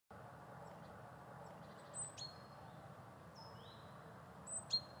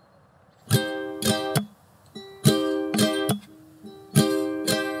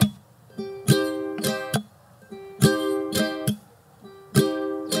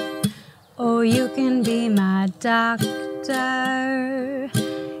Oh, you can be my doctor,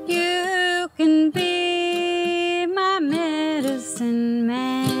 you can be my medicine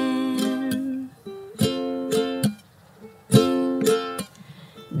man.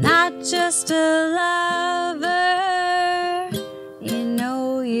 Not just a lover, you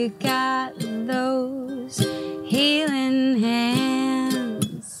know you got those healing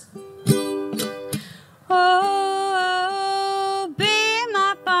hands. Oh, be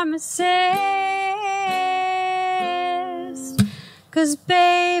my pharmacist, 'cause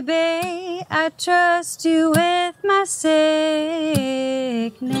baby, I trust you with my sickness.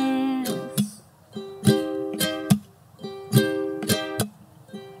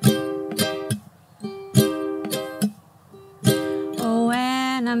 Oh,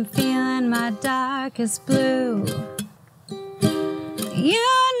 when I'm feeling my darkest blue, you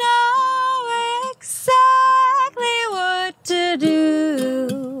know exactly what to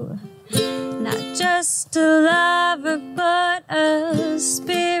do. Not just a lover, but a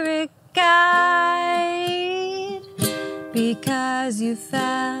spirit guide, because you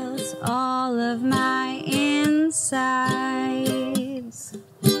felt all of my insides.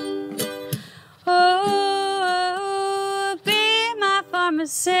 Oh, be my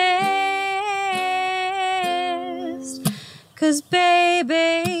pharmacist, 'cause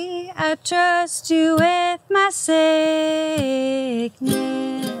baby, I trust you with my sickness.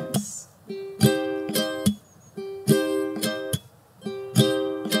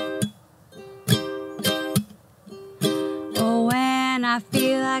 Oh, when I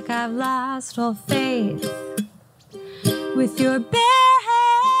feel like I've lost all faith, with your bare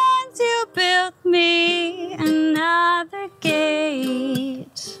hands you built me another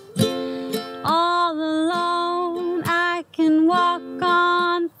gate. All alone I can walk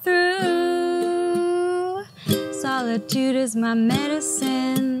on through. Solitude is my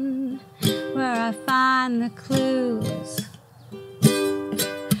medicine, where I find the clues.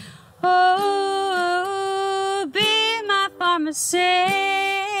 Oh, be my pharmacist,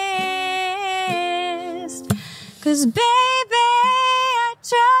 'cause baby, I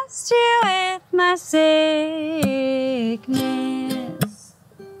trust you with my sickness.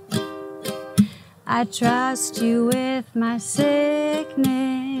 I trust you with my sickness.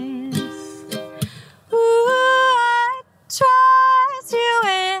 Ooh, I trust you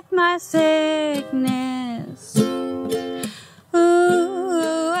with my sickness.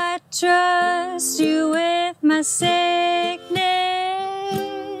 Ooh, I trust you with my sickness.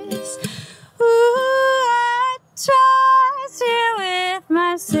 Ooh, I trust you with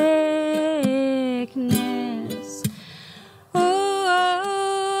my sickness.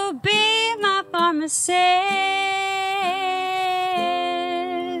 Oh, be my pharmacist,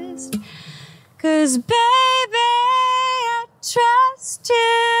 'cause baby, I trust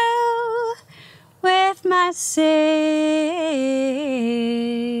you with my sickness.